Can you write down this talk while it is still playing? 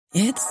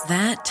It's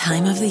that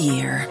time of the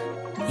year.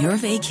 Your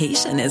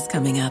vacation is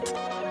coming up.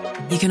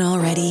 You can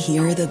already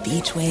hear the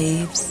beach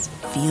waves,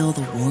 feel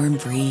the warm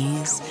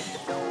breeze,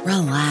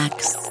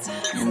 relax,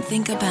 and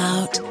think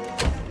about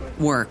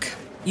work.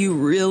 You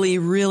really,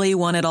 really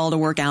want it all to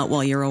work out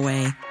while you're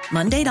away.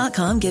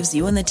 Monday.com gives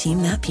you and the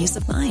team that peace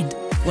of mind.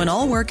 When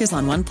all work is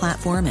on one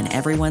platform and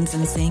everyone's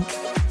in sync,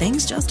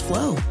 things just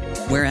flow.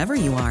 Wherever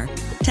you are,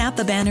 tap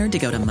the banner to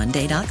go to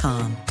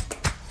Monday.com.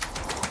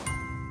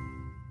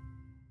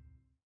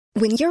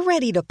 When you're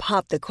ready to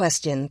pop the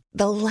question,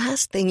 the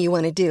last thing you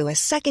want to do is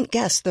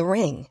second-guess the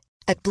ring.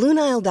 At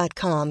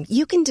BlueNile.com,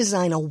 you can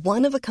design a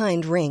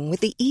one-of-a-kind ring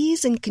with the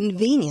ease and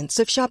convenience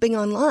of shopping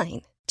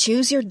online.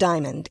 Choose your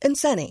diamond and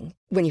setting.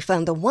 When you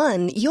find the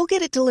one, you'll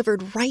get it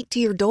delivered right to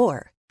your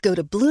door. Go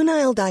to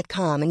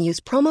BlueNile.com and use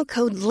promo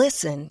code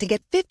LISTEN to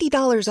get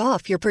 $50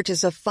 off your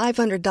purchase of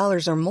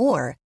 $500 or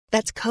more.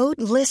 That's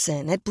code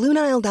LISTEN at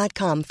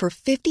BlueNile.com for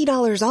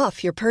 $50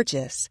 off your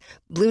purchase.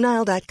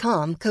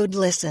 BlueNile.com, code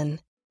LISTEN.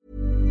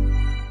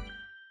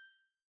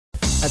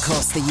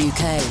 Across the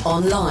UK,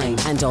 online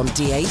and on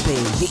DAB,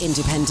 the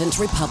Independent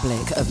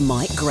Republic of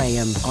Mike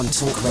Graham on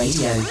Talk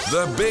Radio.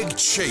 The Big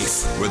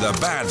Chief with a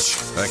badge,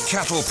 a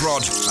cattle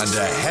prod and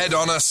a head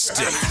on a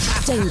stick.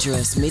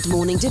 Dangerous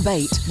mid-morning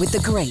debate with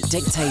the great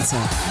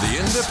dictator. The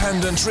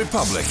Independent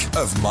Republic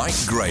of Mike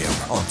Graham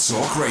on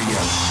Talk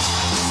Radio.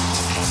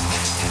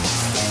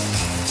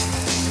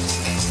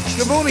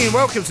 Good morning and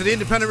welcome to the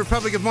Independent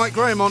Republic of Mike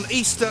Graham on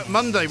Easter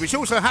Monday, which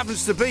also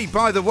happens to be,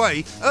 by the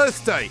way,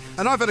 Earth Day.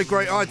 And I've had a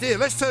great idea.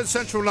 Let's turn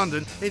central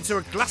London into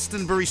a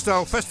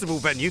Glastonbury-style festival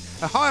venue,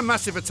 hire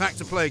massive attack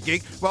to play a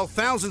gig, while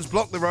thousands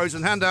block the roads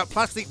and hand out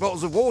plastic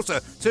bottles of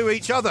water to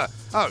each other.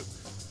 Oh,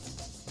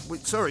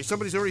 sorry,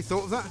 somebody's already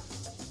thought of that?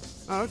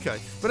 Oh, okay.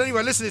 But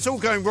anyway, listen, it's all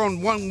going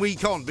wrong 1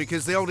 week on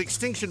because the old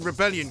Extinction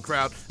Rebellion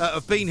crowd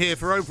have been here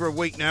for over a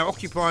week now,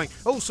 occupying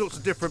all sorts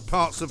of different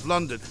parts of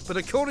London. But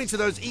according to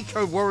those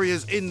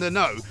eco-warriors in the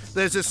know,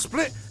 there's a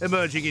split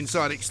emerging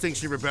inside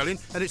Extinction Rebellion,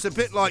 and it's a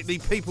bit like the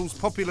People's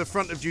Popular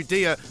Front of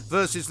Judea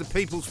versus the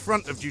People's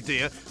Front of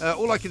Judea.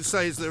 All I can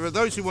say is there are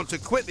those who want to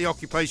quit the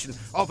occupation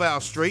of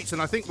our streets,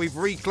 and I think we've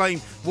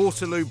reclaimed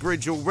Waterloo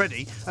Bridge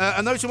already,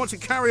 and those who want to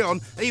carry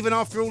on even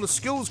after all the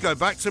schools go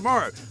back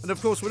tomorrow. And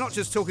of course, we're not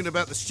just talking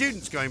about the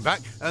students going back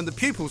and the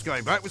pupils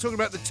going back, we're talking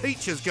about the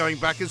teachers going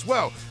back as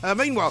well.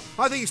 Meanwhile,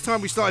 I think it's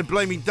time we started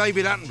blaming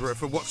David Attenborough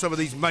for what some of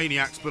these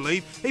maniacs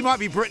believe. He might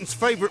be Britain's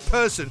favourite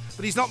person,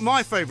 but he's not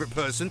my favourite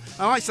person,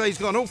 and I say he's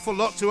got an awful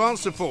lot to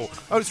answer for.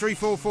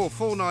 0344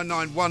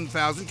 499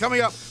 1000. Coming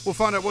up, we'll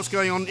find out what's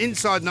going on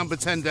inside number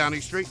 10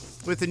 Downing Street.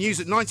 With the news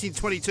that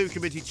 1922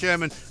 Committee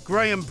Chairman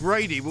Graham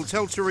Brady will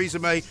tell Theresa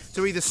May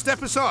to either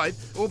step aside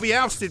or be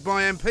ousted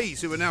by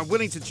MPs who are now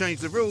willing to change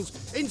the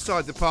rules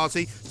inside the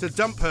party to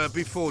dump her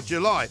before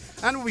July.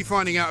 And we'll be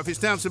finding out if it's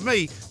down to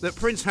me that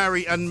Prince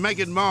Harry and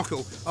Meghan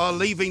Markle are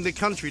leaving the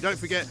country. Don't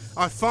forget,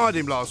 I fired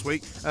him last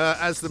week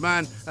as the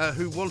man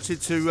who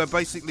wanted to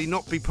basically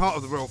not be part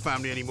of the royal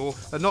family anymore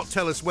and not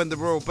tell us when the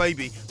royal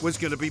baby was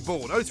going to be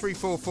born.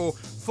 0344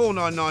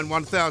 499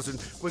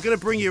 1000. We're going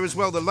to bring you as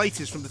well the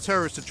latest from the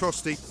terrorist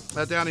atrocity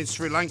down in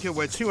Sri Lanka,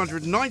 where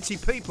 290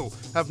 people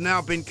have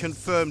now been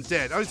confirmed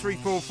dead.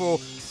 0344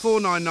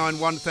 499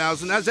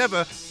 1000. As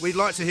ever, we'd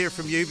like to hear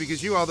from you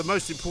because you are the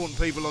most important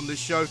people on this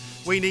show.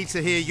 We need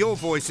to hear your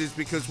voices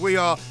because we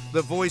are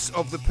the voice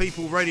of the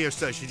people radio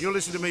station. You're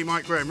listening to me,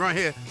 Mike Graham, right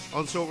here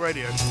on Talk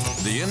Radio.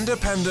 The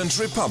Independent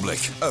Republic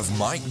of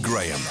Mike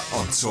Graham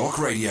on Talk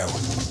Radio.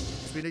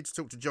 We need to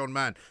talk to John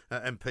Mann,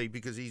 MP,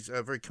 because he's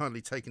very kindly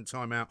taken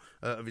time out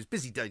of his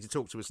busy day to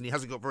talk to us, and he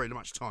hasn't got very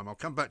much time. I'll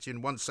come back to you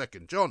in 1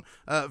 second. John,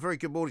 very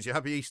good morning to you.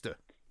 Happy Easter.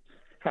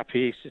 Happy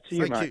Easter to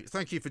you, mate.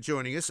 Thank you for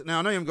joining us. Now,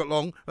 I know you haven't got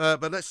long,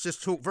 but let's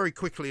just talk very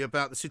quickly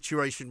about the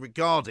situation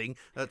regarding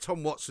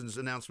Tom Watson's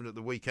announcement at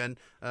the weekend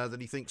that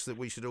he thinks that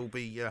we should all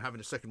be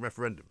having a second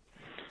referendum.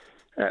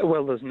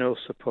 Well, there's no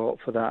support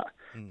for that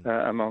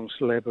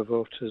amongst Labour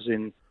voters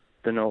in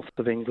the north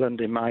of England.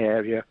 In my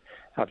area,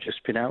 I've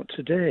just been out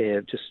today,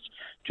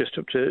 just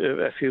up to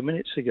a few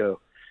minutes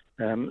ago.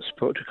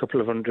 Spoke to a couple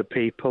of hundred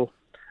people.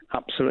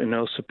 Absolutely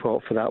no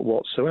support for that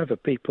whatsoever.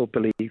 People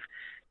believe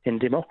in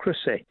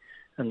democracy,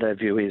 and their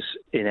view is,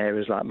 in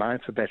areas like mine,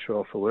 for better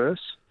or for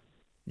worse.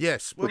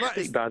 Yes, well, we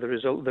stick by the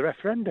result of the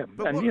referendum.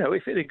 And,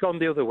 if it had gone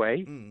the other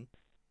way,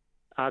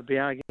 I'd be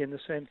arguing the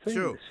same thing.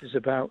 Sure. This is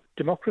about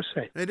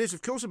democracy. It is,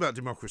 of course, about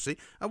democracy.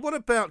 And what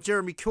about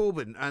Jeremy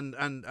Corbyn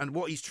and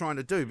what he's trying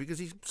to do? Because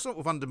he's sort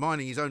of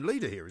undermining his own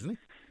leader here, isn't he?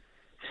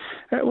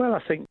 Well,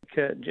 I think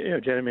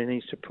Jeremy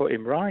needs to put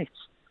him right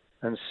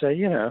and say,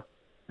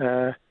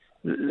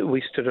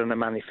 we stood on a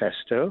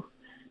manifesto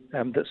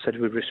that said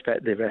we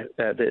respect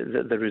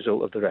the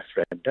result of the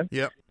referendum.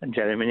 Yep. And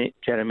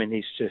Jeremy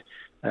needs to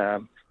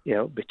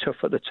be tough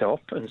at the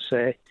top and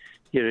say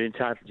you're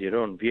entitled to your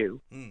own view,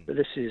 but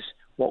this is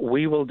what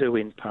we will do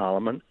in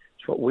Parliament.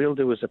 It's what we'll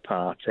do as a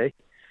party.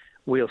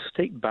 We'll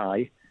stick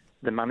by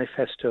the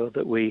manifesto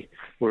that we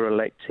were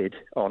elected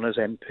on as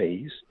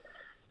MPs.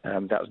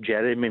 That's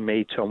Jeremy,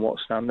 me, Tom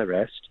Watson and the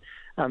rest.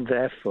 And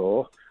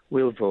therefore,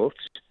 we'll vote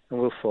and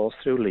will force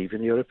through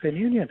leaving the European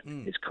Union.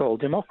 It's called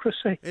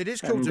democracy. It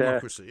is called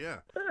democracy, yeah.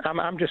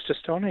 I'm just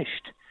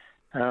astonished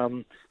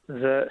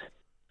that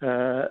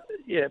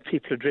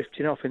people are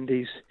drifting off in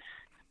these.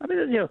 I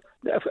mean,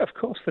 of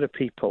course there are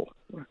people.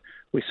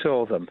 We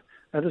saw them.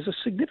 There's a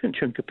significant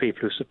chunk of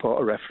people who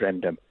support a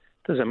referendum.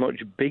 There's a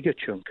much bigger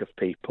chunk of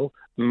people,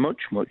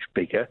 much, much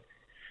bigger,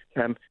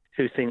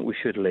 who think we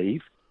should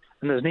leave.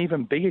 And there's an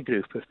even bigger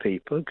group of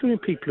people, including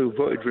people who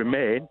voted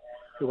Remain,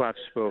 who I've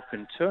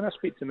spoken to, and I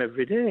speak to them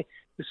every day,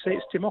 who say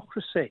it's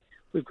democracy.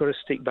 We've got to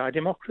stick by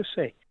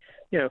democracy.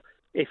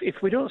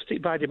 If we don't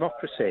stick by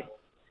democracy,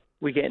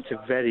 we get into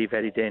very,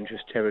 very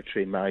dangerous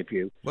territory, in my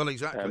view. Well,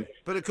 exactly.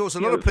 But, of course, a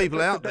lot of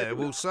people out there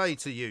will say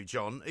to you,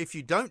 John, if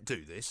you don't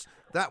do this,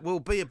 that will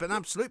be an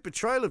absolute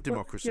betrayal of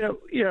democracy.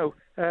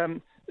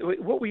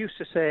 What we used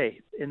to say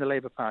in the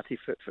Labour Party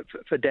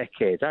for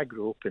decades, I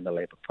grew up in the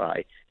Labour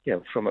Party,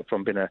 from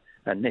being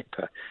a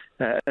nipper.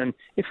 And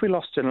if we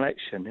lost an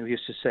election, we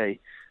used to say,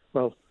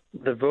 well,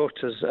 the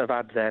voters have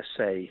had their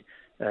say.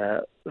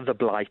 The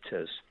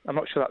blighters. I'm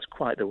not sure that's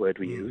quite the word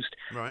we used,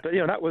 right. But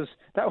that was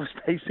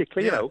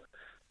basically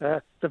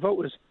the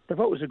voters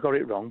have got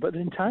it wrong, but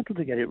they're entitled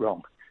to get it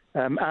wrong,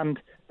 and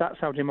that's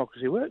how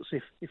democracy works.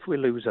 If we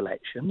lose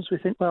elections, we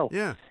think, well,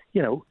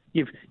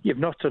 you've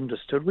not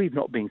understood, we've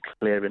not been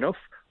clear enough,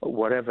 or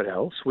whatever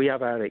else. We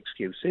have our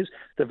excuses.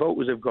 The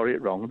voters have got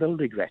it wrong. They'll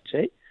regret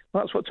it.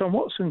 Well, that's what Tom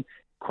Watson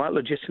quite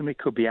legitimately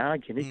could be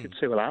arguing. He could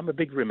say, well, I'm a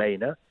big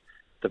Remainer.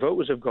 The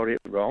voters have got it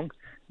wrong.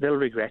 They'll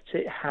regret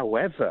it.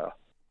 However,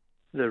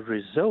 the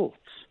result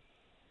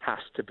has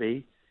to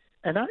be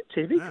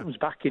enacted. If he comes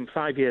back in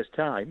 5 years'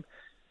 time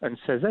and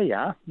says, there you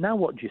are, now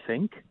what do you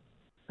think?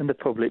 And the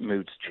public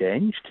mood's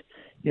changed,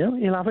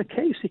 he'll have a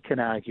case he can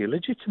argue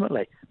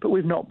legitimately. But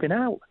we've not been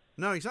out.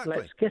 No, exactly.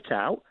 Let's get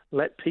out.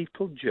 Let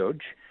people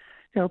judge.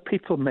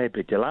 People may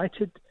be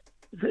delighted.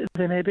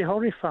 They may be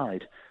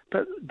horrified.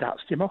 But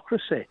that's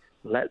democracy.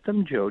 Let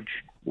them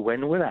judge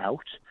when we're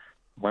out.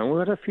 When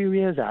we're a few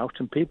years out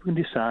and people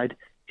can decide,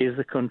 is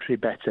the country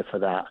better for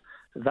that?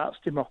 That's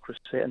democracy,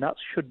 and that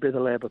should be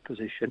the Labour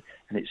position,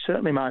 and it's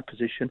certainly my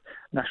position,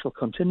 and I shall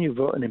continue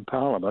voting in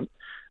Parliament.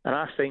 And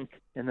I think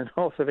in the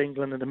north of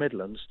England and the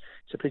Midlands,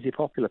 it's a pretty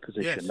popular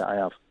position that I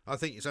have. I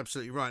think it's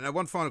absolutely right. Now,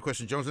 one final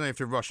question, John, I have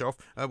to rush off.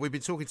 We've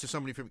been talking to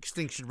somebody from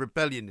Extinction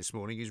Rebellion this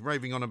morning who's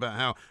raving on about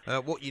how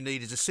what you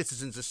need is a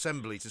citizens'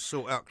 assembly to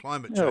sort out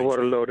climate change. Oh, what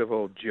a load of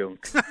old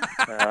junk.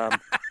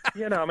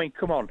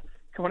 Come on.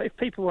 If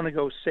people want to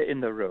go sit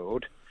in the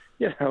road,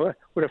 we're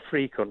a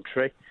free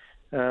country.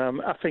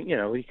 I think,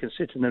 we can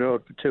sit in the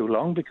road for too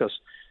long because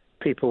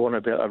people want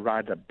to be able to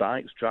ride their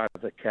bikes, drive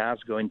their cars,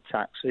 go in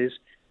taxis,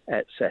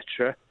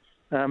 etc.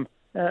 But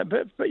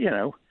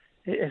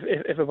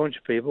if a bunch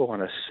of people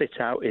want to sit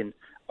out in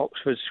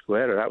Oxford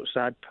Square or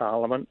outside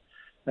Parliament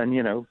and,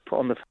 put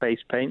on the face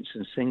paints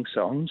and sing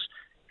songs,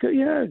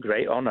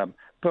 great on them.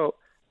 But,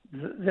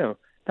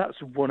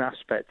 that's one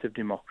aspect of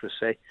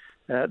democracy.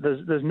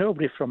 There's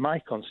nobody from my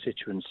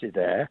constituency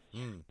there,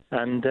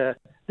 and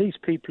these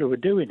people who are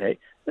doing it,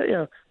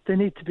 they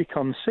need to be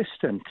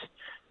consistent.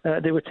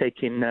 They were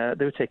taking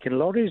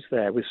lorries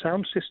there with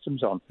sound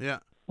systems on. Yeah.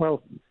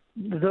 Well,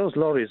 those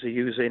lorries are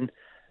using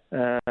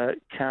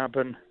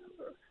carbon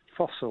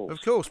fossils.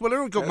 Of course. Well,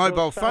 they've all got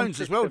mobile phones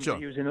as well, John.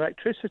 Using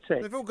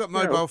electricity. They've all got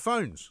mobile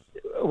phones,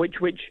 which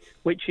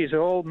is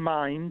all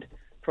mined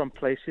from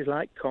places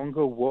like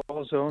Congo, war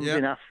zones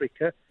in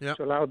Africa,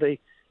 to allow the.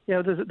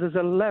 There's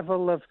a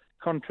level of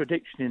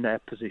contradiction in their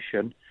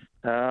position,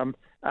 and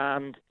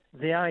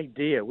the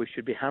idea we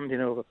should be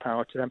handing over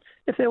power to them.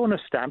 If they want to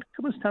stand,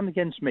 come and stand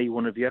against me,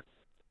 one of you.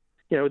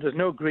 There's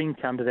no Green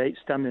candidates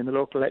standing in the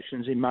local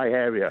elections in my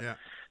area. Yeah.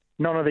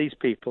 None of these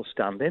people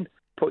standing.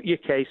 Put your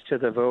case to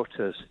the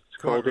voters. It's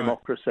called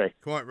democracy.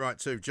 Quite right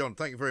too, John.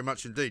 Thank you very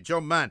much indeed.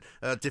 John Mann,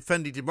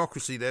 defending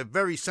democracy there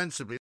very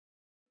sensibly.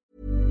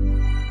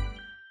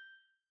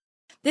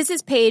 This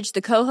is Paige,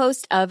 the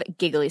co-host of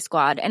Giggly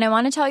Squad, and I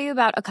want to tell you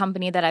about a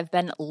company that I've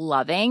been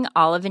loving,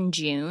 Olive &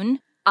 June.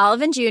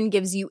 Olive & June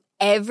gives you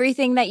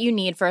everything that you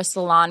need for a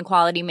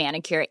salon-quality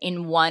manicure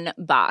in one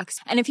box.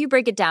 And if you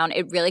break it down,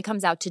 it really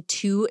comes out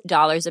to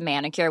 $2 a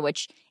manicure,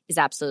 which is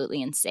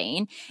absolutely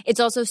insane. It's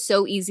also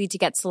so easy to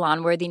get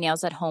salon-worthy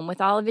nails at home with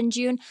Olive &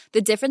 June.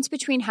 The difference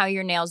between how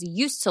your nails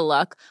used to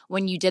look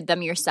when you did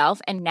them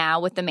yourself and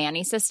now with the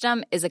Mani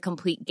system is a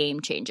complete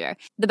game changer.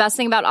 The best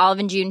thing about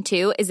Olive & June,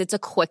 too, is it's a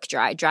quick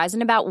dry. Dries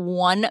in about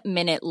 1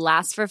 minute,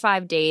 lasts for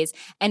 5 days,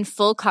 and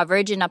full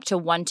coverage in up to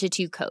 1 to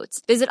 2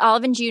 coats. Visit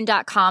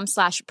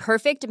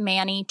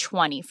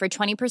oliveandjune.com/perfectmani20 for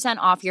 20%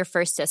 off your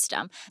first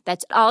system.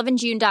 That's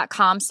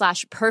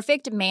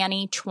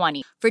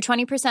oliveandjune.com/perfectmani20 for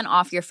 20%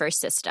 off your first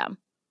system.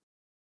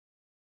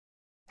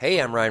 Hey,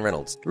 I'm Ryan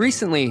Reynolds.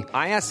 Recently,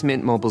 I asked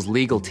Mint Mobile's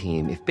legal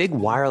team if big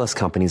wireless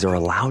companies are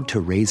allowed to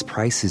raise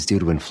prices due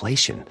to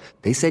inflation.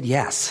 They said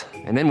yes.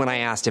 And then when I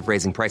asked if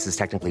raising prices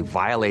technically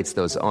violates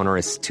those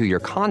onerous 2-year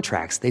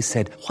contracts, they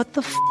said, "What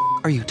the f***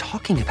 are you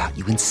talking about,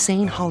 you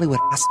insane Hollywood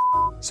ass f-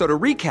 So to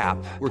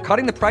recap, we're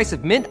cutting the price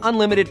of Mint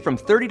Unlimited from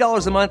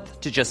 $30 a month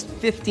to just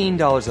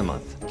 $15 a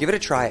month. Give it a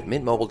try at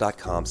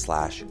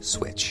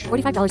mintmobile.com/switch.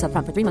 $45 up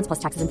front for 3 months plus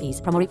taxes and fees.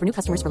 Promo rate for new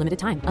customers for limited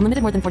time.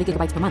 Unlimited more than 40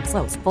 gigabytes per month.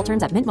 Slows full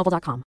terms at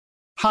mintmobile.com.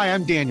 Hi,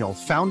 I'm Daniel,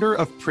 founder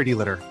of Pretty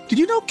Litter. Did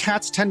you know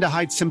cats tend to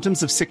hide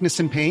symptoms of sickness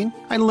and pain?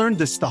 I learned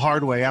this the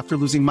hard way after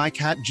losing my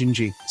cat,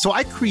 Gingy. So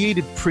I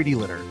created Pretty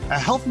Litter, a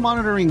health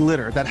monitoring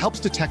litter that helps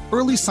detect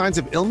early signs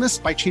of illness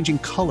by changing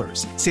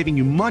colors, saving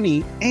you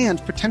money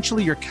and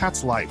potentially your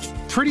cat's life.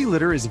 Pretty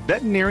Litter is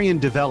veterinarian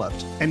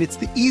developed, and it's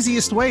the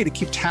easiest way to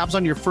keep tabs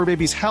on your fur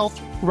baby's health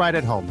right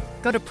at home.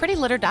 Go to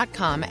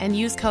prettylitter.com and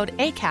use code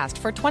ACAST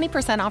for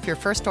 20% off your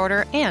first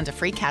order and a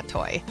free cat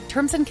toy.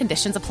 Terms and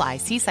conditions apply.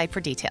 See site for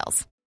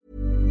details.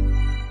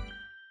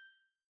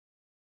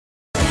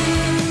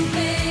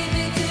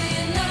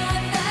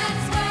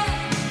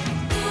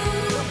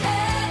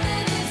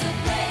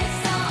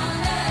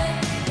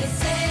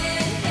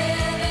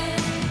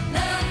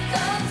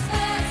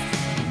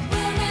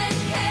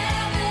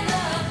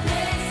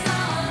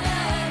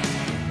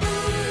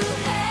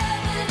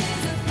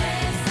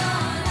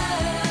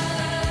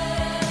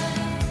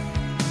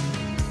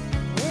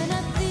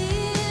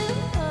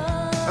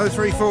 Oh,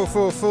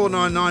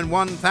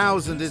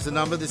 03444991,000 is the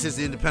number. This is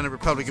the Independent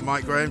Republic of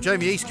Mike Graham.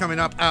 Jamie East coming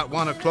up at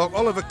 1 o'clock.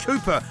 Oliver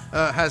Cooper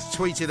has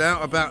tweeted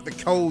out about the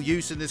coal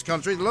use in this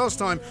country. The last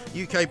time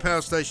UK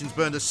power stations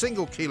burned a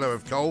single kilo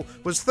of coal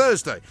was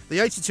Thursday.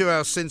 The 82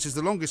 hours since is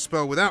the longest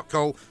spell without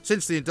coal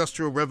since the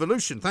Industrial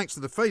Revolution. Thanks to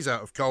the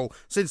phase-out of coal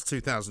since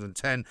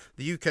 2010,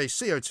 the UK's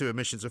CO2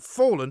 emissions have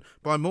fallen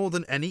by more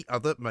than any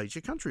other major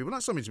country. Well,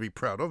 that's something to be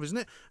proud of, isn't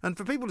it? And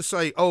for people to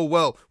say, oh,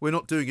 well, we're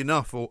not doing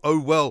enough, or,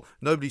 oh, well,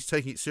 nobody's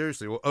taking it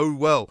seriously, or oh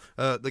well,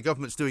 the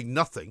government's doing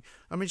nothing.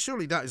 I mean,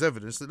 surely that is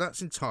evidence that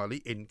that's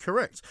entirely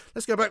incorrect.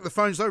 Let's go back to the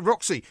phones though.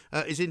 Roxy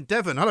is in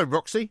Devon. Hello,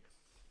 Roxy.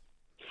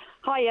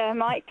 Hiya,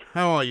 Mike.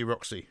 How are you,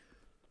 Roxy?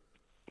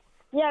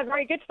 Yeah,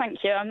 very good,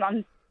 thank you.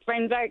 I'm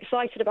very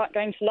excited about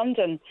going to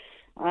London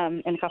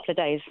in a couple of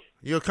days.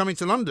 You're coming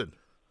to London?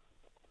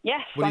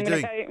 Yes, what are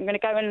you doing? I'm going to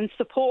go and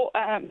support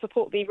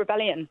the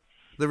rebellion.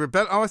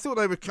 The Oh, I thought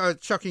they were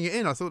chucking it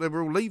in. I thought they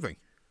were all leaving.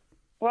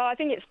 Well, I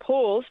think it's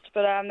paused,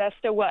 but there's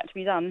still work to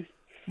be done.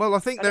 Well, I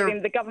think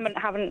the government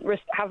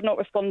have not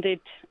responded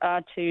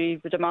to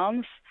the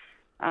demands,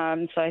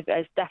 so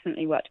there's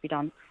definitely work to be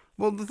done.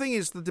 Well, the thing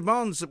is, the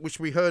demands which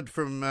we heard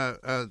from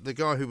the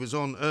guy who was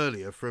on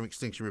earlier from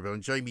Extinction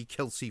Rebellion, Jamie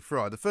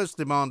Kelsey-Fry, the first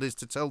demand is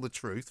to tell the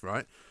truth,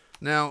 right?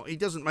 Now, he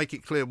doesn't make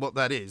it clear what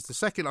that is. The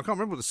second, I can't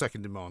remember what the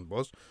second demand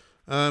was.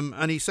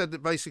 And he said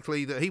that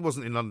basically that he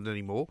wasn't in London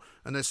anymore,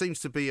 and there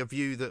seems to be a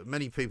view that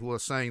many people are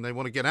saying they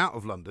want to get out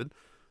of London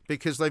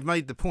because they've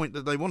made the point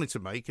that they wanted to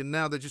make, and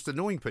now they're just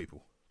annoying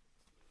people.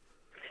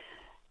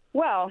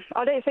 Well,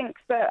 I don't think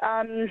that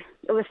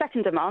the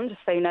second demand,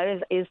 just so you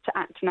know, is to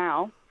act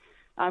now.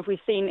 If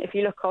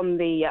you look on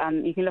the,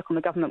 you can look on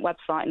the government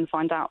website and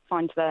find their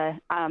climate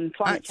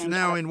act change. Act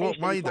now in what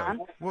way,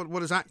 though? What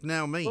does act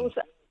now mean? Well,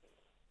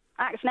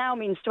 act now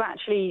means to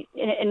actually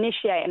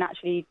initiate and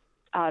actually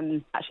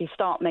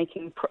start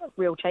making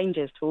real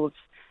changes towards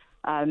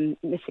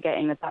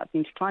mitigating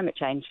adapting to climate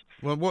change.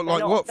 Well,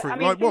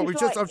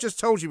 I've just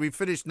told you we've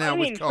finished now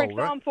with coal, for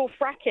example,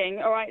 right?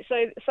 fracking. All right,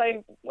 so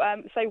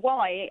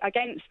why,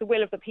 against the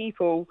will of the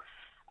people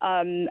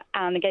and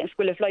against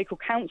the will of local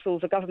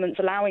councils or governments,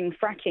 allowing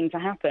fracking to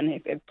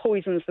happen? It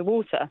poisons the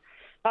water.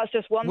 That's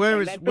just one thing. Well,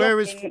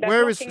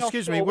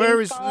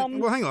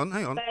 hang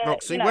on,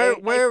 Roxy.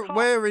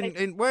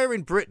 Where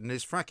in Britain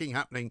is fracking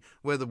happening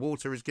where the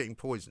water is getting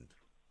poisoned?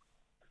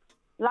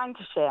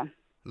 Lancashire.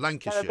 There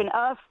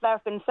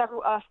have been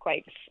several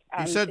earthquakes.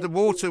 You said the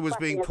water was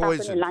being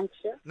poisoned. In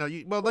Lancashire. No,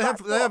 they have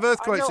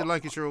earthquakes in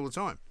Lancashire all the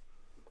time.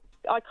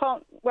 I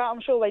can't. Well, I'm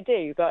sure they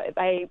do, but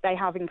they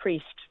have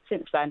increased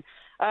since then.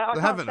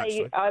 They haven't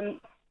actually.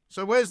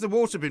 So where's the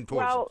water been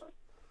poisoned? Well,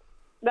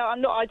 no,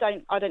 I'm not.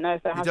 I don't know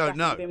if there has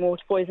been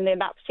water poisoning in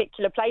that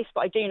particular place,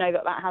 but I do know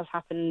that has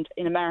happened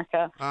in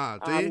America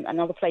and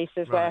other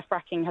places where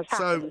fracking has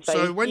happened.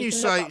 So when you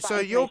say,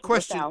 your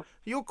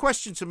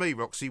question to me,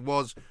 Roxy,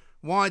 was,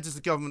 why does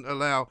the government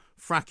allow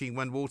fracking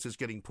when water's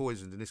getting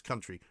poisoned in this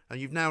country?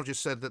 And you've now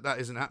just said that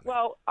isn't happening.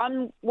 Well,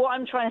 what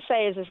I'm trying to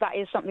say is that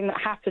is something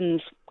that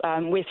happens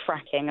with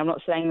fracking. I'm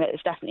not saying that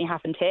it's definitely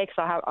happened here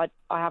because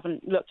I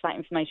haven't looked that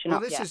information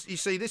up yet.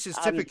 This is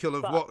typical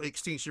of what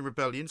Extinction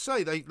Rebellion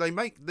say. They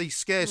make these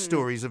scare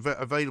stories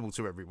available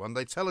to everyone.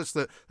 They tell us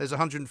that there's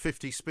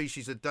 150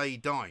 species a day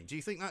dying. Do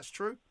you think that's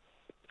true?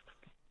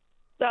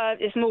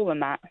 It's more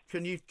than that.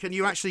 Can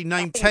you actually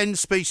name 10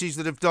 species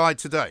that have died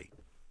today?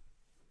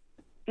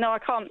 No, I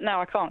can't.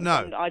 No.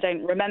 I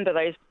don't remember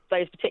those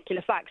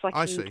particular facts.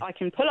 I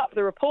can pull up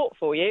the report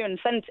for you and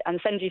send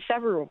you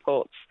several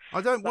reports.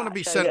 I don't want to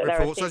be sent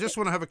reports. I just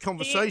want to have a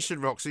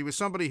conversation, Roxy, with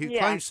somebody who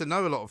claims to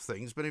know a lot of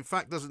things, but in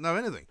fact doesn't know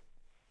anything.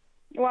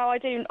 Well, I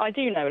do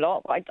know a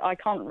lot, but I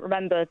can't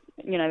remember,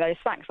 those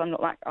facts. I'm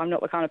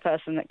not the kind of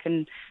person that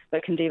can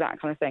do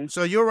that kind of thing.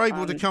 So you're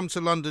able to come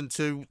to London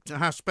to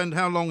spend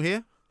how long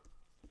here?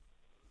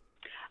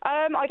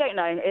 I don't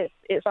know.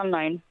 It's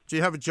unknown. Do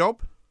you have a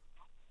job?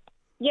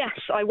 Yes,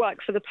 I work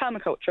for the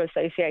Permaculture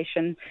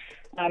Association,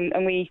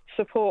 and we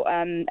support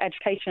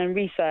education and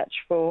research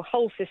for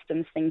whole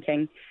systems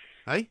thinking.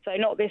 Hey? So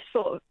not this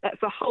sort of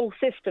for whole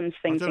systems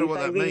thinking. I don't know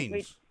what that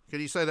means.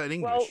 Can you say that in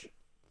English?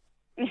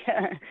 Well,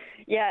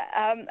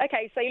 yeah.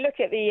 Okay, so you look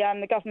at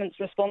the government's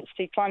response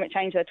to climate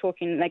change. They're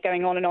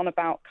going on and on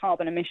about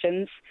carbon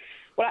emissions.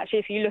 Well, actually,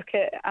 if you look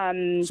at...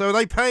 so are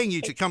they paying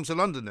you to come to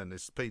London then,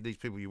 these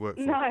people you work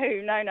for?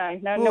 No,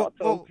 not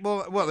at all.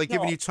 Well, they're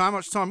giving you time. How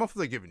much time off are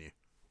they giving you?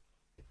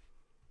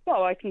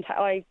 Well, I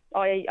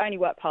only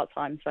work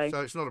part-time, so...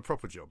 So it's not a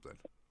proper job then?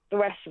 The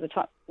rest of the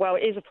time... Well,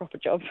 it is a proper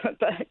job, but...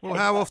 Well,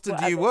 how often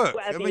do you work?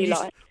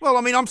 Like. Well,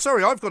 I mean, I'm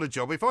sorry, I've got a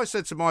job. If I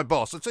said to my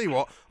boss, I'll tell you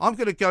what, I'm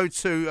going to go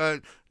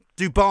to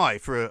Dubai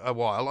for a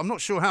while. I'm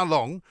not sure how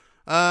long,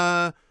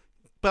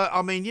 but,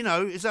 I mean,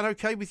 is that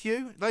okay with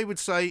you? They would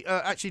say,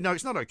 actually, no,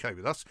 it's not okay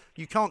with us.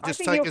 You can't just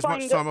take as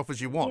much time off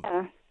as you want.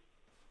 Yeah.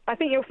 I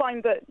think you'll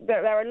find that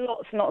there are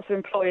lots and lots of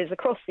employers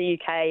across the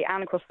UK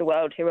and across the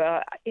world who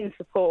are in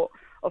support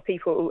of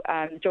people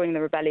joining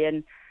the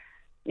rebellion.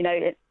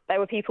 There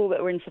were people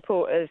that were in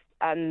support of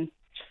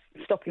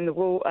stop the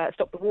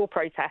war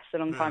protests a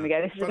long time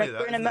ago.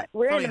 We're in an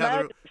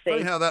emergency.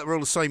 Funny how that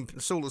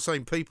it's all the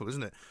same people,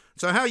 isn't it?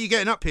 So how are you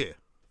getting up here?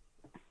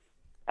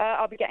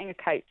 I'll be getting a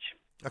coach.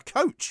 A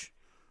coach?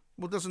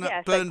 Well, doesn't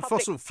that burn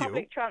fossil fuel?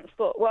 Public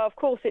transport. Well, of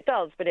course it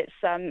does, but it's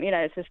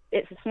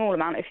it's a small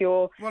amount. If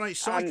you're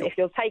if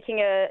you're taking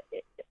a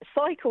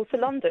cycle to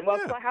London, well,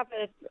 cause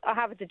I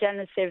have a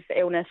degenerative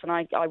illness, and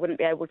I wouldn't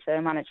be able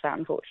to manage that,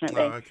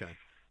 unfortunately. Oh, okay.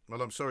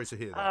 Well, I'm sorry to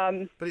hear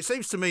that. But it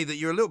seems to me that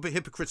you're a little bit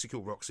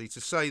hypocritical, Roxy,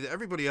 to say that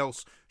everybody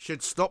else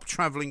should stop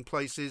travelling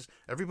places,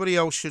 everybody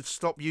else should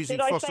stop using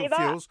fossil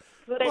fuels.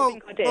 I don't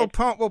think I did.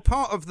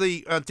 Part of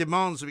the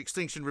demands of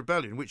Extinction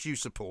Rebellion, which you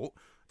support,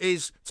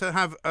 is to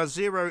have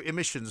zero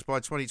emissions by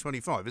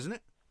 2025, isn't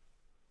it?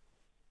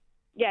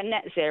 Yeah,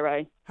 net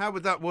zero. How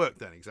would that work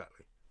then,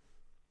 exactly?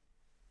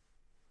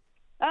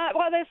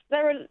 Well,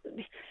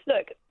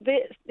 the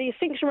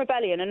Extinction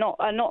Rebellion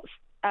are not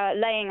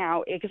laying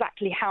out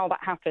exactly how that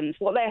happens.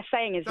 What they're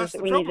saying is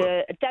that we need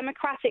a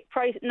democratic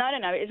process. No,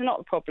 it is not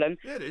a problem.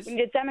 Yeah, it is. We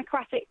need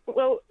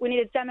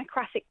a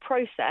democratic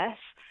process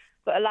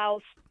that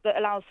allows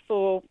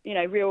for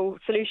real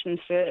solutions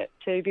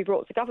to be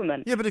brought to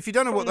government. Yeah, but if you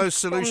don't know what those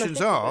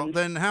solutions are,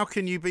 then how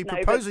can you be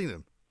proposing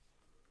them?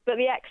 But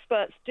the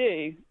experts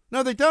do.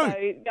 No, they don't.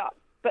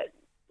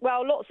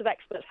 Well, lots of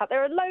experts have.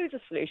 There are loads of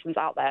solutions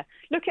out there.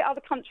 Look at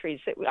other countries.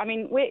 I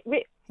mean, we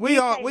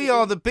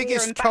are the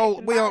biggest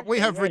coal. We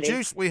have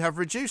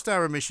reduced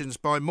our emissions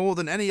by more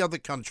than any other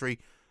country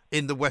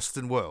in the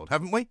Western world,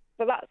 haven't we?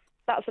 But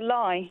that's a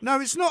lie. No,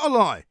 it's not a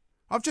lie.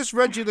 I've just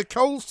read you the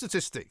coal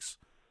statistics.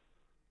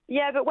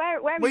 Yeah, but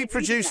where we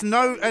produce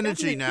no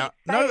energy now,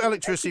 no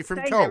electricity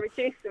from coal.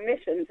 They reduced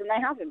emissions, and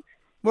they haven't.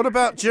 What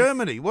about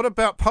Germany? What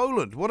about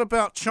Poland? What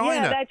about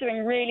China? Yeah, they're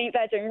doing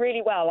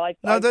really well.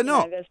 No, they're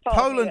not.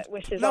 Poland.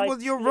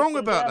 You're wrong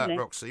about that,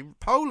 Roxy.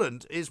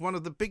 Poland is one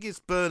of the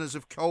biggest burners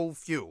of coal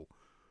fuel.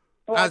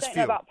 Well, I don't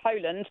know about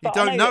Poland. But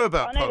you don't know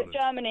about Poland.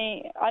 I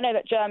know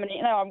that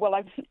Germany. No, well,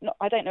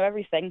 I don't know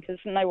everything because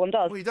no one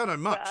does. Well, you don't know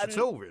much at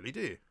all, really,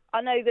 do you?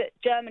 I know that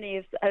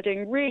Germany are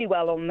doing really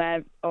well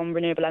on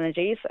renewable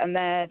energies, and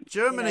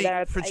Germany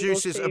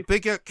produces a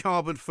bigger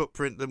carbon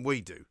footprint than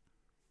we do.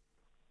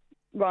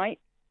 Right.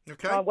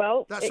 Okay.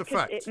 Well, that's a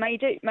fact. It may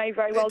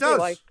very well do.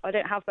 I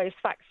don't have those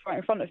facts right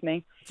in front of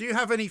me. Do you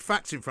have any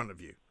facts in front of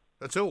you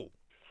at all?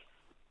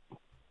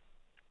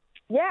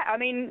 Yeah, I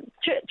mean,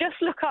 just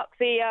look up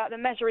the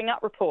Measuring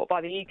Up report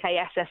by the UK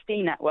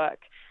SSD network.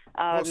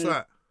 What's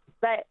that?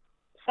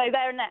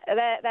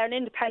 They're an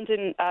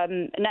independent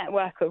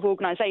network of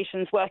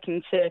organisations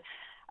working to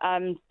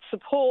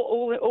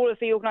support all of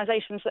the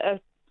organisations that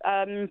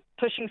are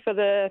pushing for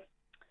the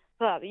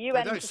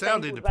UN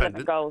Sustainable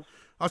Development Goals.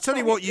 I'll tell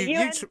you what, you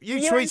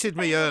tweeted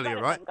me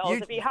earlier, right?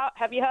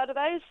 Have you heard of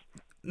those?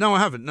 No, I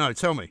haven't. No,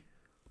 tell me.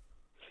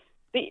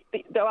 The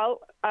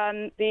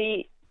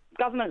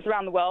governments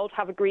around the world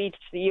have agreed to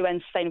the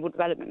UN Sustainable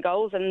Development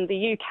Goals, and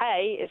the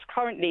UK is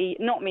currently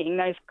not meeting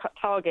those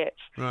targets.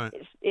 Right.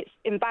 It's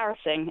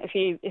embarrassing if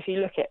you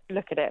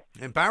look at it.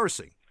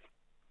 Embarrassing.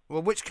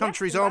 Well, which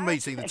countries are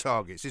meeting the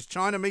targets? Is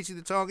China meeting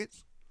the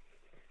targets?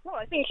 Well,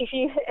 I think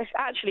if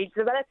actually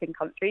developing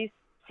countries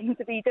seem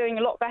to be doing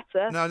a lot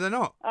better. No, they're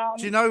not.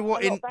 Do you know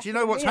what? Do you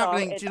know what's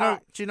happening?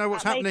 Do you know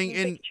what's happening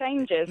in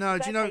changes? No,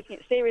 do you know?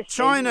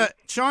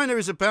 China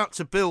is about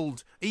to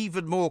build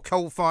even more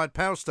coal-fired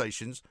power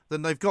stations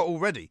than they've got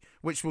already,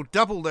 which will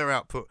double their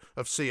output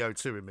of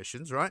CO2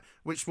 emissions, right?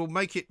 Which will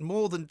make it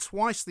more than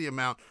twice the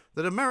amount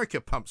that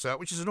America pumps out,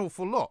 which is an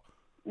awful lot.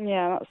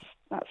 Yeah,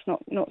 that's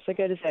not so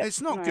good, is it?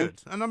 It's not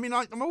good. And I mean,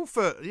 I'm all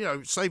for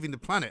saving the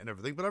planet and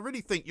everything, but I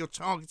really think you're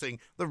targeting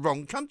the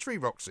wrong country,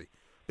 Roxy.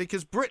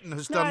 Because Britain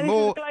has done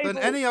more than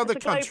any other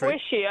country. It's a global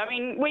issue. I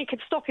mean, we could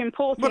stop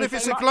importing. Well, if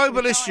it's a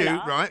global issue,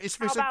 right?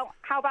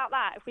 How about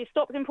that? If we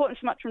stopped importing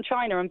so much from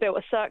China and built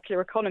a circular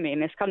economy in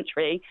this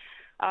country,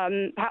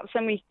 perhaps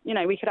then we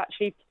could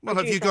actually. Well,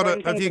 have you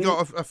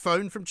got a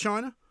phone from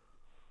China?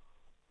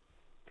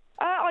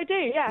 I do,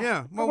 yeah. Yeah.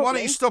 Well, probably. why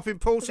don't you stop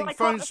importing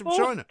phones from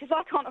China? Because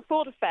I can't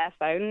afford a fair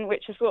phone,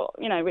 which is what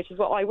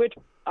I would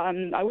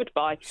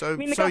buy. So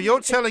you're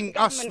telling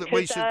us that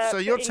we should. So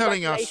you're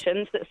telling us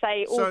regulations that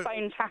say all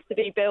phones have to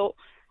be built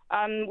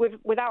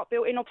without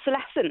built-in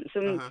obsolescence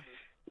and.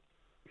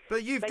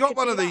 But you've got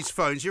one of these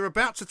phones. You're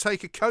about to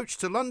take a coach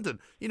to London.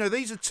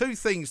 These are two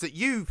things that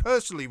you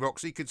personally,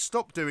 Roxy, could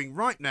stop doing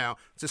right now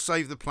to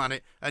save the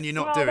planet, and you're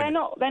not doing it.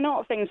 They're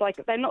not things I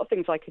could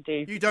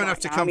do. You don't have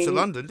to come to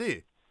London, do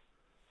you?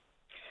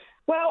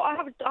 Well,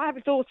 I have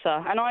a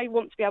daughter, and I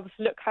want to be able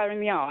to look her in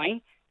the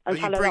eye and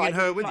tell her that I did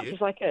as much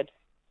as I could.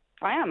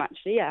 I am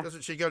actually, yeah.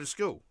 Doesn't she go to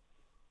school?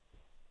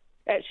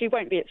 She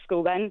won't be at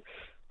school then.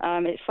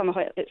 It's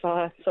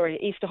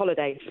Easter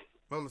holidays.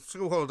 Well, the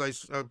school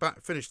holidays are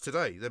finished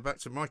today.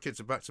 My kids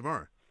are back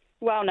tomorrow.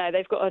 Well, no,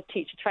 they've got a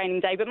teacher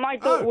training day, but my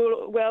daughter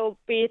will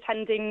be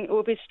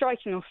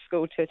striking off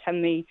school to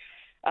attend the.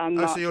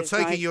 So you're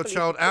taking your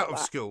child out of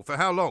school for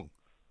how long?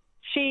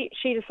 She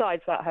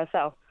decides that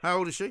herself. How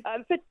old is she?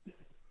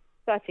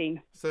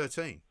 13.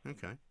 13.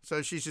 Okay,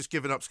 so she's just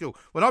given up school.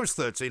 When I was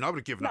 13, I would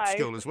have given up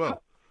school as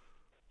well.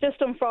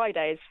 Just on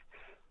Fridays.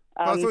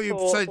 I thought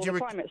you said you were.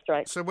 Climate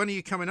strike. So when are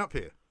you coming up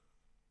here?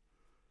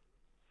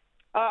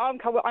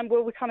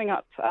 We'll be coming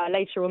up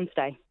later on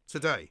today.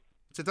 Today?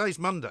 Today's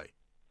Monday.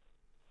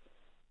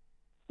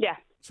 Yeah.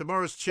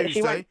 Tomorrow's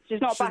Tuesday. She's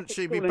not back at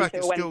she school be back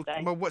at school?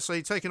 Wednesday. Well, so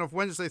you're taking off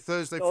Wednesday,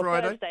 Thursday, or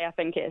Friday? Thursday, I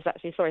think it is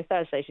actually. Sorry,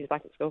 Thursday she's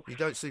back at school. You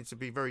don't seem to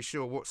be very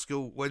sure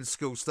when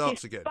school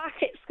starts again. Back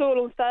at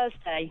school on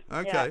Thursday.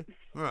 Okay,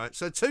 all right.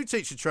 So 2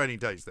 teacher training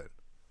days then.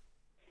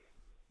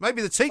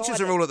 Maybe the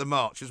teachers are all at the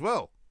march as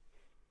well.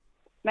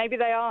 Maybe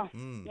they are.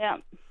 Yeah.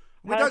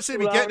 We don't seem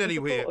to be getting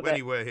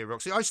anywhere here,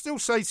 Roxy. I still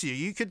say to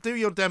you could do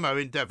your demo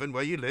in Devon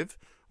where you live.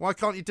 Why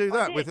can't you do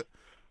that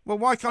Well,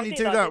 why can't you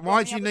do that?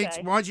 Why do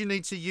you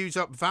need to use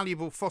up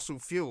valuable fossil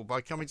fuel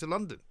by coming to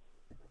London?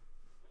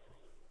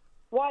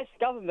 Why is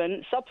the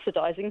government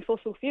subsidising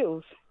fossil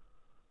fuels?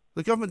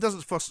 The government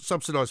doesn't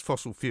subsidise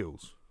fossil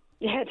fuels.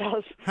 Yeah, it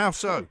does. How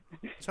so?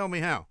 Tell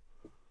me how.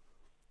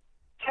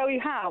 Tell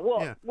you how?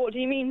 What? Yeah. What do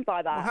you mean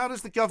by that? Well, how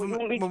does the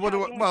government? I'm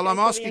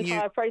asking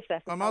you.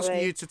 I'm asking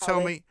you to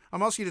tell me.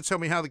 I'm asking you to tell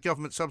me how the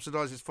government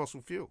subsidises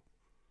fossil fuel.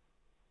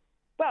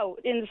 Well,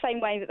 in the same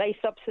way that they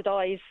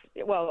subsidise,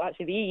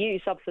 actually the EU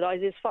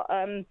subsidises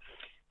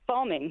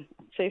farming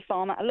to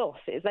farm at a loss.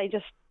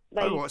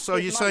 So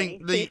you're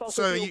saying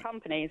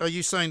companies? Are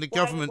you saying the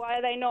government? Why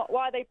are they not?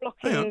 Why are they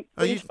blocking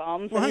wind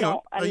farms? Well, hang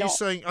on.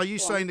 Are you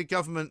saying the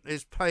government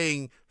is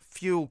paying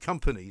fuel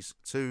companies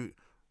to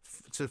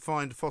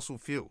find fossil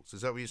fuels?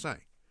 Is that what you're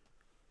saying?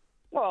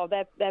 Well,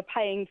 they're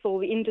paying for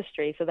the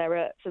industry, so there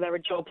are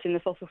jobs in the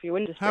fossil fuel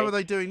industry. How are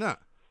they doing that?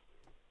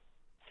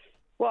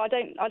 Well, I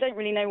don't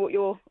really know what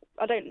you're.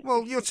 I don't.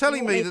 Well, you're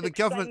telling me that the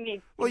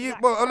government.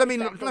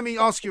 Let me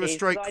ask you a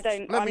straight.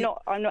 I'm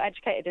not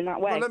educated in that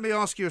way. Well, let me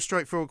ask you a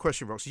straightforward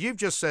question, Roxy. You've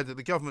just said that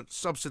the government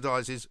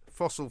subsidises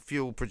fossil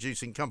fuel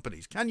producing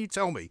companies. Can you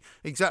tell me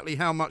exactly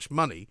how much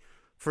money,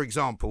 for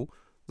example,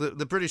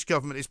 the British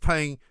government is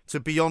paying to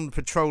Beyond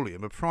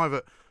Petroleum, a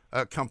private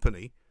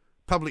company,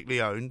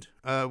 publicly owned,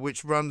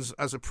 which runs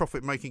as a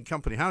profit-making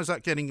company? How is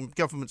that getting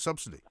government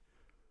subsidy?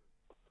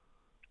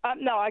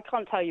 No, I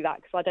can't tell you that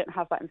because I don't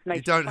have that information.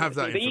 You don't have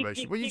that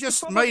information. You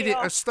just made it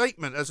a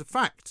statement as a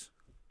fact.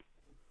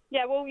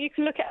 Yeah, well, you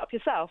can look it up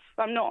yourself.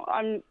 I'm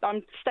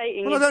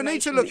stating. Well, I don't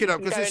need to look it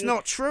up because it's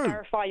not true.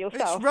 Verify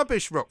yourself. It's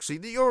rubbish, Roxy.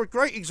 You're a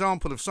great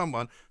example of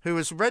someone who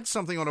has read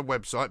something on a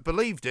website,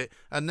 believed it,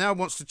 and now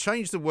wants to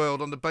change the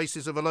world on the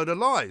basis of a load of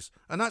lies.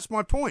 And that's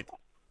my point.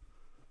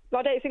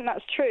 Well, I don't think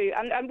that's true.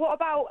 And what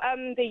about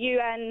the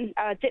UN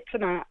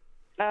diplomat?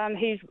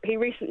 Who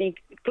recently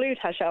glued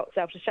herself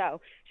to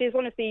Shell? She is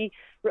one of the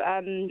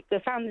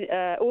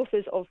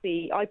authors of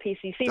the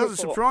IPCC report. Doesn't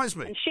surprise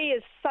me. And she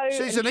is so.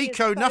 She's an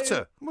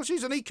eco-nutter. Well,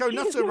 she's an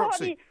eco-nutter,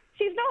 Roxy.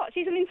 She's not.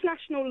 She's an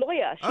international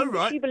lawyer.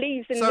 Right. She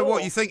believes in So law.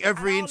 What you think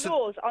every our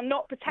laws are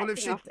not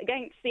protecting us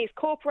against these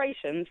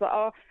corporations that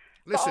are.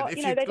 Listen, if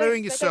you're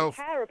gluing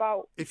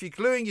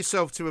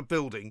yourself to a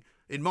building,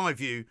 in my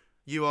view,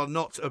 you are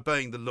not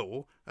obeying the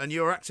law and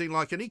you're acting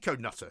like an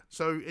eco-nutter.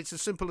 So it's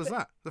as simple as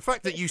that. The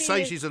fact that you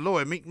say she's a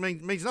lawyer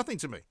means nothing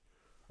to me.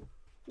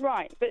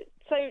 Right, but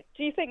so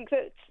do you think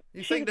that...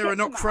 You think there are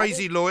not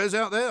crazy lawyers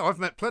out there? I've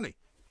met plenty.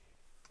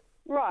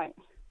 Right,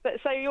 but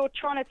so you're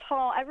trying to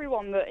tar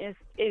everyone that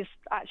is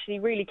actually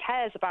really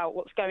cares about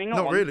what's going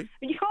on. Not really.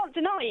 But you can't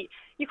deny,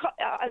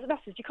 as an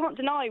officer, you can't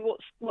deny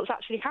what's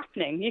actually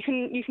happening. You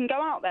can go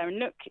out there and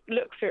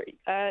look for it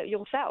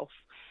yourself.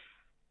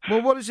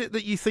 Well, what is it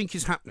that you think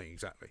is happening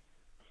exactly?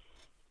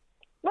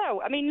 Well,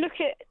 I mean, look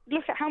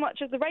at how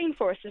much of the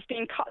rainforest is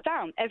being cut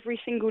down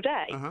every single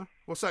day.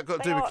 What's that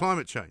got to do with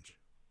climate change?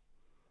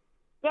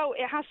 Well,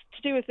 it has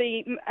to do with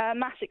the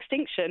mass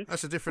extinction.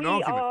 That's a different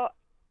argument.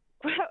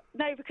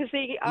 No, because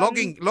the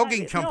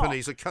logging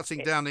companies are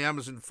cutting down the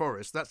Amazon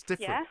forest. That's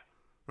different. Yeah.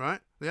 right?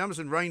 The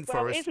Amazon rainforest.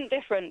 Well, it isn't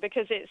different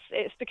because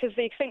it's because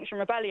the Extinction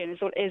Rebellion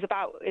is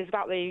about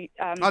the.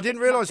 I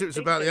didn't realise it was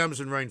about the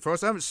Amazon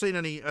rainforest. I haven't seen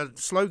any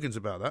slogans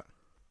about that.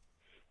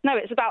 No,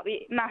 it's about the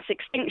mass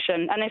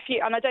extinction, and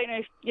I don't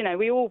know if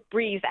we all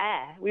breathe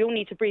air. We all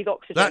need to breathe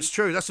oxygen. That's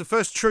true. That's the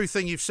first true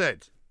thing you've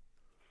said.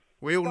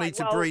 We all need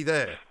to breathe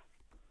air.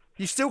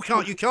 You still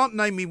can't. You can't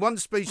name me one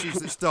species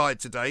that's died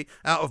today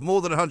out of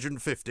more than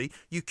 150.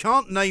 You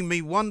can't name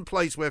me one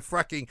place where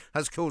fracking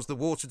has caused the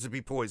water to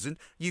be poisoned.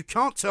 You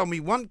can't tell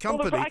me one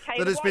company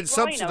that has been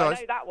subsidised.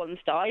 I know that one's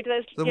died.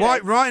 The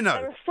white rhino.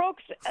 There are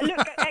frogs. Look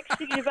at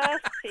Exeter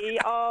University.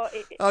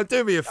 Oh,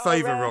 do me a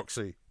favour,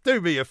 Roxy. Do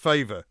me a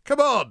favour.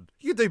 Come on.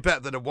 You can do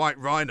better than a white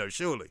rhino,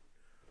 surely.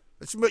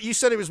 You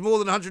said it was more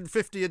than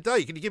 150 a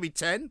day. Can you give me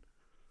 10?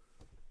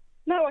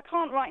 No, I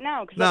can't right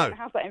now because I don't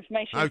have that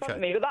information in front of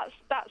me. But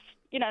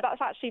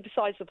that's actually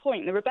besides the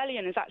point. The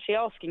rebellion is actually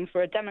asking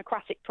for a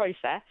democratic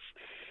process.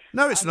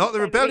 No, it's not. The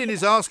rebellion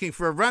is asking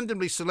for a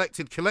randomly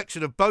selected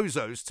collection of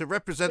bozos to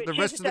represent the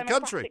rest of the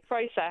country.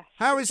 Process.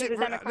 How is it?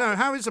 No,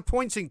 how is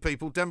appointing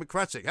people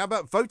democratic? How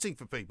about voting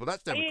for people?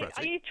 That's democratic.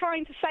 Are you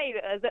trying to say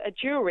that a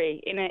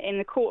jury in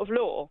the court of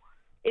law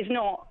is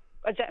not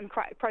a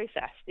democratic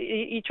process?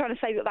 You're trying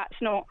to say that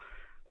that's not.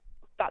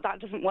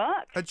 That doesn't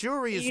work. A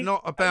jury is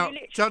not about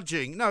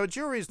judging. No, a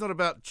jury is not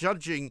about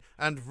judging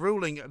and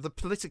ruling the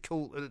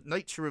political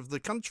nature of the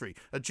country.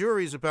 A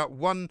jury is about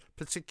one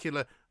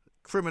particular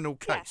criminal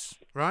case,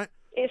 right?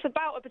 It's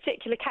about a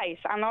particular case,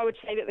 and I would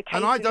say that the case.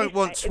 And I don't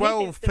want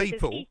 12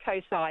 people.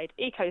 Ecocide.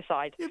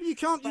 Yeah, but you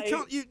can't.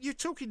 You're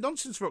talking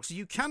nonsense, Roxy.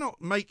 You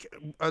cannot make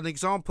an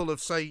example of,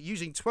 say,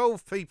 using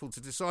 12 people to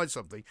decide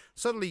something.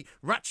 Suddenly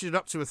ratchet it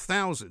up to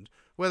 1,000,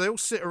 where they all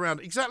sit around.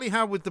 Exactly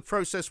how would the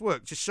process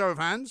work? Just show of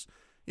hands.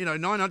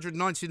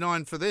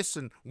 999 for this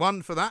and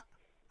 1 for that.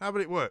 How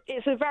would it work?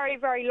 It's a very,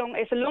 very long.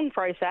 It's a long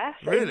process.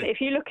 Really?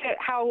 If you look at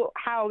how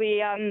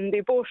the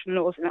abortion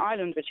laws in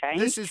Ireland were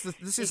changed.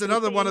 This is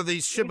another one of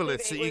these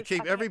shibboleths that you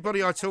keep.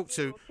 Everybody I talk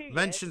to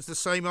mentions the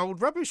same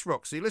old rubbish,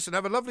 Roxy. Listen,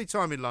 have a lovely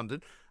time in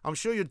London. I'm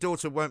sure your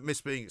daughter won't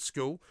miss being at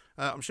school.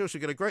 I'm sure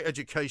she'll get a great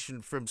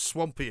education from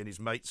Swampy and his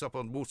mates up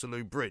on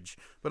Waterloo Bridge.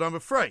 But I'm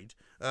afraid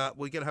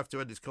we're going to have to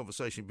end this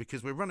conversation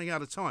because we're running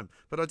out of time.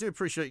 But I do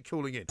appreciate you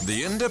calling in.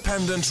 The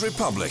Independent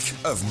Republic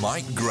of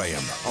Mike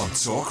Graham on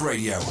Talk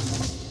Radio.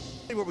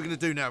 What we're going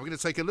to do now, we're going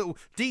to take a little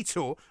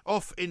detour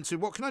off into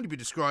what can only be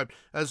described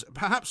as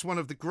perhaps one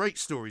of the great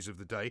stories of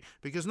the day,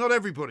 because not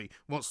everybody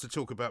wants to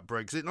talk about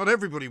Brexit, not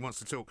everybody wants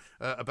to talk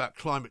about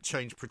climate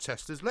change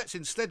protesters. Let's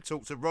instead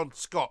talk to Rod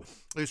Scott,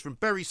 who's from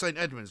Bury St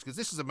Edmunds, because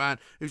this is a man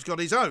who's got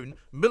his own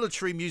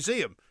military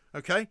museum,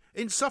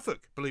 in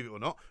Suffolk, believe it or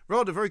not.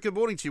 Rod, a very good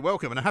morning to you,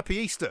 welcome, and a happy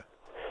Easter.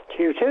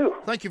 To you too.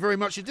 Thank you very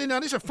much indeed. Now,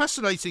 this is a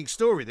fascinating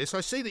story, this.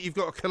 I see that you've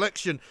got a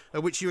collection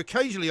which you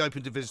occasionally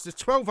open to visitors,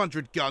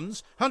 1,200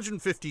 guns,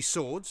 150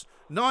 swords,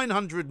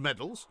 900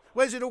 medals.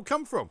 Where's it all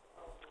come from?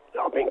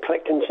 I've been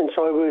collecting since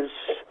I was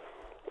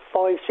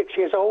 5, 6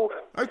 years old.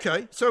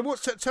 OK, so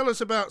tell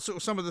us about sort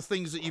of some of the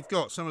things that you've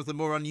got, some of the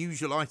more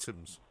unusual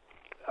items.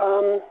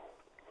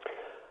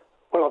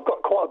 Well, I've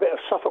got quite a bit of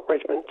Suffolk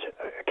Regiment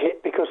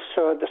kit because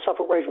the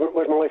Suffolk Regiment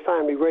was my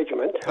family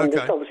regiment, and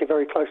it's obviously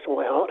very close to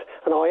my heart.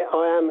 And I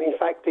am, in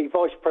fact, the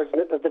vice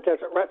president of the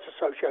Desert Rats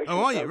Association.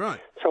 Oh, are you? Right.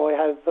 So I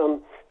have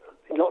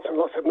lots and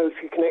lots of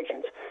military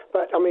connections.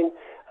 But, I mean,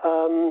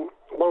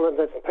 one of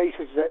the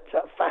pieces that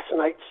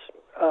fascinates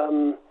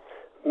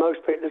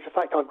most people is the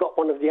fact I've got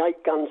one of the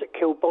 8 guns that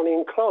killed Bonnie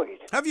and Clyde.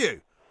 Have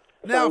you?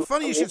 Now,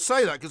 funny you should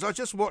say that, because I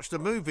just watched a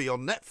movie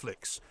on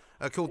Netflix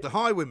called The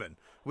Highwaymen,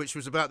 which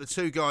was about the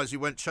 2 guys who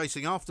went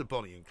chasing after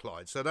Bonnie and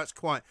Clyde. So that's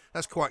quite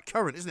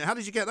current, isn't it? How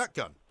did you get that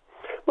gun?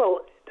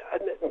 Well,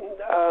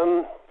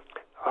 I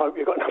hope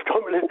you've got enough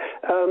time to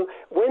listen.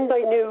 When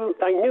they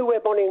knew where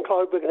Bonnie and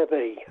Clyde were going to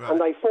be, and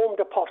they formed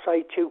a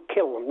posse to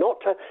kill them, not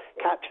to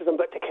capture them,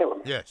 but to kill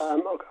them. Yes.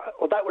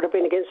 Well, that would have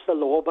been against the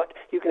law, but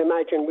you can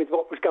imagine with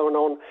what was going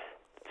on,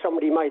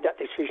 somebody made that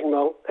decision,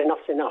 well,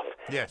 enough's enough.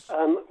 Yes.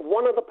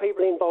 One of the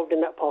people involved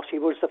in that posse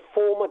was the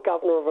former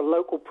governor of a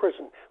local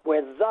prison,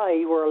 where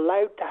they were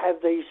allowed to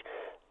have these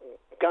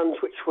guns,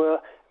 which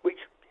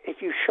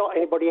if you shot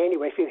anybody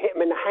anywhere, if you hit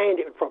them in the hand,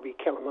 it would probably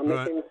kill them. I mean,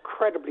 it's an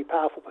incredibly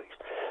powerful beast.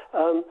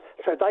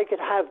 So they could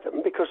have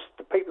them because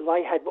the people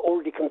they had were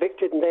already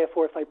convicted, and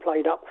therefore, if they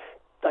played up,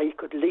 they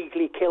could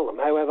legally kill them.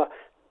 However,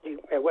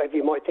 whatever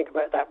you might think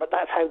about that, but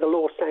that's how the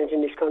law stands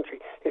in this country.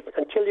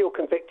 Until you're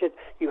convicted,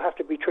 you have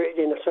to be treated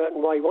in a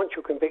certain way. Once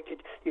you're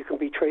convicted, you can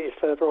be treated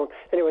further on.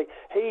 Anyway,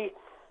 he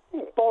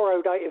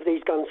borrowed 8 of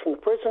these guns from the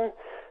prison.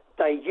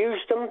 They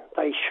used them.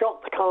 They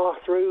shot the car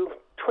through.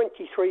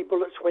 23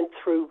 bullets went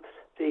through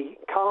the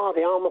car,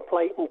 the armour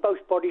plate, and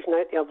both bodies, and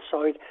out the other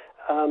side.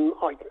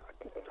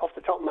 Off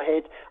the top of my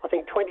head, I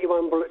think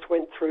 21 bullets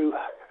went through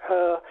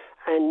her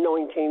and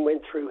 19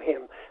 went through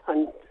him.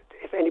 And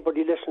if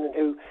anybody listening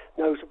who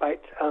knows about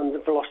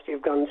the velocity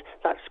of guns,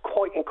 that's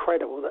quite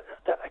incredible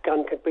that a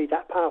gun could be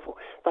that powerful.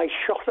 They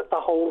shot at the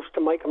holes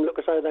to make them look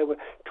as though they were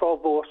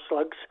 12-bore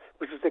slugs,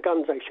 which was the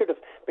guns they should have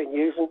been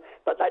using,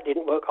 but that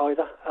didn't work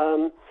either.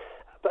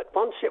 But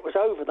once it was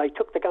over, they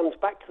took the guns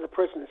back to the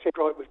prison and said,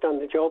 right, we've done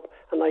the job.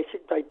 And they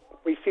said they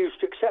refused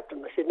to accept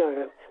them. They said, no,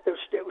 it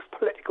was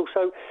political.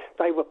 So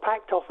they were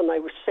packed off and they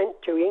were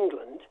sent to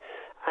England,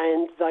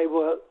 and they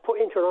were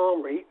put into an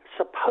armoury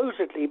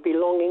supposedly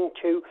belonging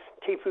to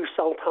Tipu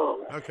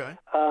Sultan. Okay.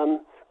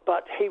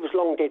 But he was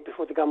long dead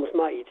before the gun was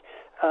made.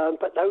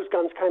 But those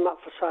guns came up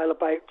for sale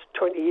about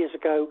 20 years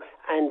ago,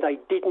 and they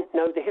didn't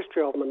know the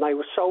history of them, and they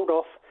were sold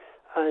off,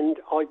 and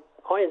I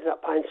ended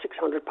up paying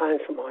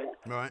 £600 for mine.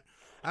 Right.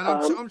 And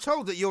I'm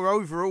told that your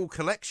overall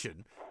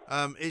collection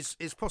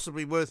is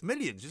possibly worth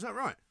millions. Is that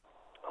right?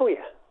 Oh,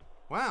 yeah.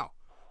 Wow.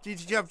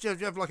 Did you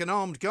have like an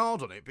armed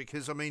guard on it?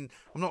 Because, I mean,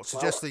 I'm not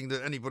suggesting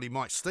that anybody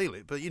might steal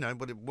it, but, you know,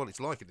 what it's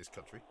like in this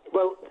country.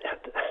 Well,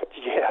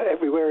 yeah,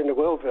 everywhere in the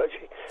world,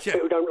 virtually. Yeah.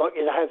 People don't like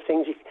you to have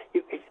things.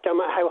 It don't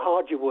matter how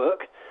hard you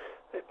work,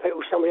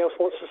 somebody else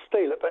wants to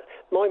steal it. But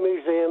my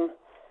museum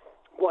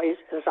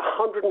there's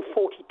 140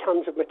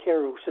 tons of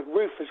materials. The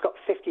roof has got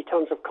 50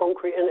 tons of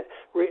concrete in it,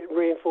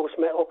 reinforced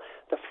metal.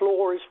 The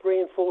floor is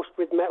reinforced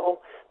with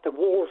metal. The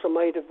walls are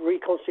made of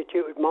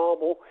reconstituted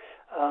marble.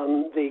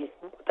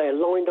 They're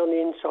lined on the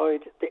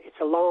inside. It's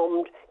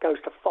alarmed, goes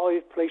to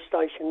 5 police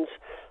stations,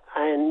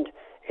 and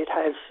it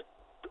has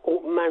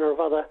all manner of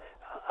other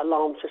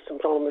alarm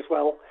systems on them as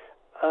well.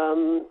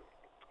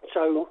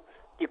 So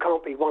you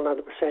can't be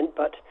 100%,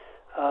 but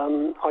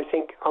I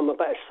think I'm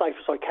about as safe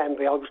as I can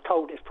be. I was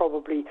told it's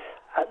probably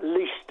at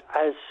least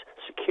as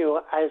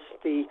secure as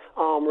the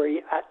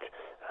armoury at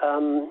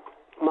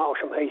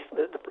Marsham Heath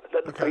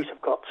that the police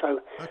have got.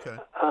 So,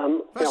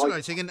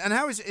 fascinating. And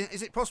how is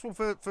it possible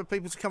for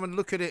people to come and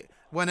look at it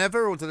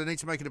whenever, or do they need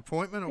to make an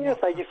appointment? Or if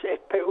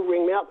people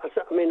ring me up.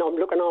 I mean, I'm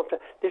looking after.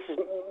 This is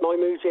my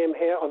museum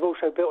here. I've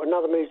also built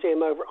another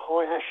museum over at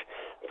High Ash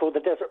for the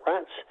desert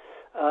rats,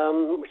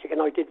 which again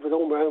I did with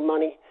all my own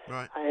money.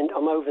 Right. And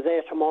I'm over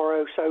there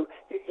tomorrow. So,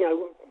 you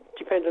know,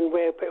 depending on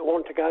where people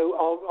want to go,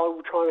 I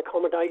will try and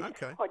accommodate.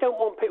 Okay. I don't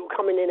want people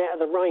coming in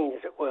out of the rain,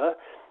 as it were,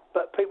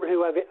 but people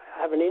who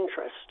have an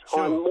interest,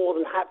 sure. I'm more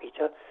than happy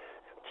to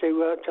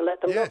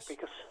let them look.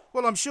 Because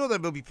well, I'm sure there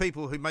will be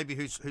people who maybe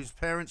whose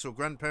parents or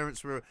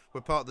grandparents were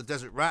part of the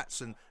Desert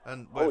Rats and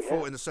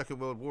fought in the Second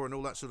World War and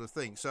all that sort of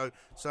thing. So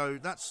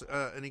that's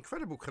an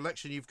incredible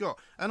collection you've got.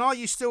 And are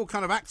you still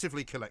kind of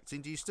actively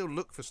collecting? Do you still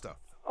look for stuff?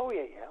 Oh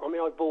yeah. I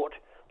mean, I bought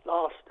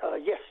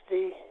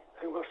yesterday.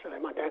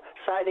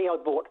 Saturday, I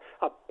bought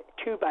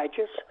 2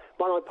 badges.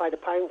 One I paid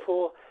 £1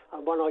 for,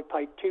 and one I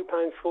paid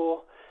 £2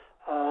 for.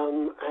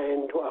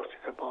 And what else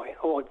did I buy?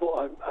 Oh, I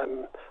bought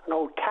an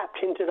old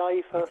captain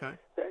today for £1.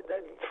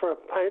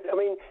 I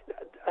mean,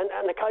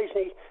 and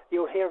occasionally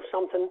you'll hear of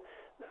something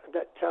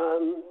that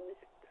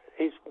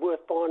is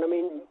worth buying. I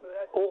mean,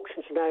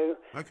 auctions now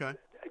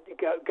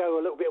go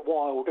a little bit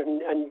wild,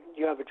 and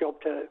you have a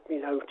job to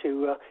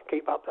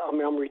keep up. I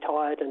mean, I'm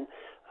retired, and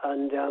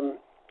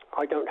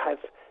I don't have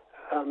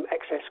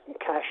excess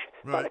cash,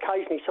 but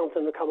occasionally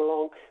something will come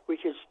along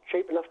which is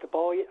cheap enough to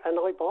buy, and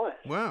I buy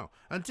it. Wow!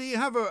 And do you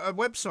have a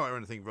website or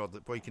anything, Rod,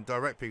 where you can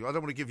direct people? I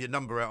don't want to give your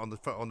number out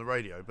on the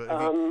radio, but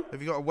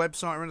have you got a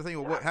website or anything,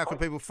 or how can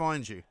people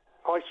find you?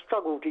 I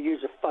struggle to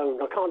use a phone.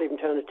 I can't even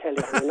turn a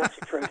telly on, and that's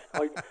the truth.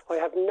 I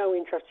have no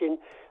interest in.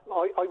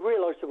 I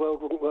realise the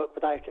world wouldn't work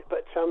without it,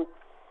 but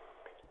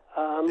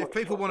if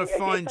people want to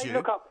find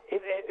you,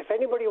 if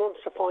anybody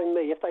wants to find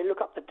me, if they look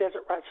up the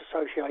Desert Rats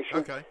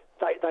Association,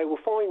 they will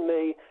find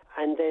me,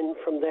 and then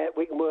from there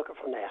we can work it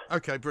from there.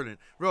 Okay, brilliant.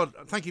 Rod,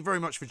 thank you very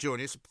much for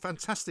joining us.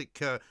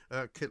 Fantastic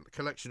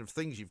collection of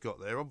things you've got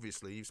there.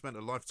 Obviously, you've spent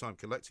a lifetime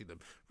collecting them.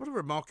 What a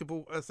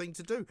remarkable thing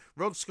to do.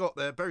 Rod Scott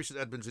there, Bury St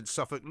Edmunds in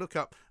Suffolk. Look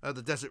up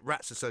the Desert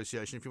Rats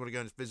Association if you want to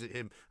go and visit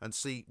him and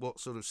see what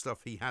sort of stuff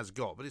he has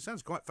got. But it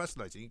sounds quite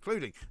fascinating,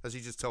 including, as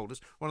he just told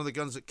us, one of the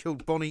guns that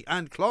killed Bonnie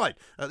and Clyde.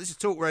 This is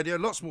Talk Radio.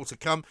 Lots more to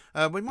come.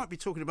 We might be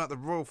talking about the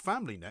royal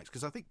family next,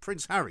 because I think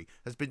Prince Harry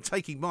has been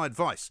taking my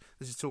advice.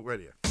 This is Talk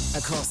Radio.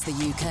 Across the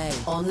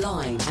UK,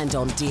 online and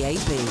on DAB,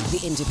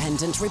 the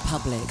Independent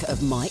Republic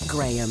of Mike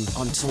Graham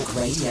on Talk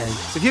Radio.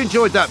 So if you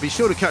enjoyed that, be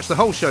sure to catch the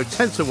whole show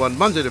 10 to 1,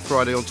 Monday to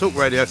Friday on Talk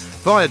Radio,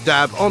 via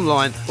DAB,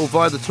 online or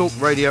via the Talk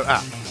Radio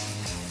app.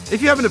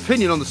 If you have an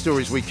opinion on the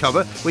stories we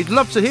cover, we'd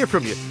love to hear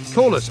from you.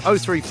 Call us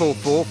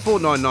 0344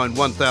 499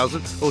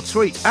 1000 or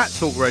tweet at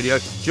Talk Radio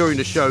during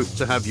the show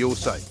to have your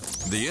say.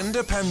 The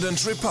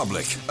Independent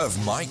Republic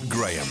of Mike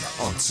Graham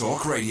on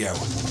Talk Radio.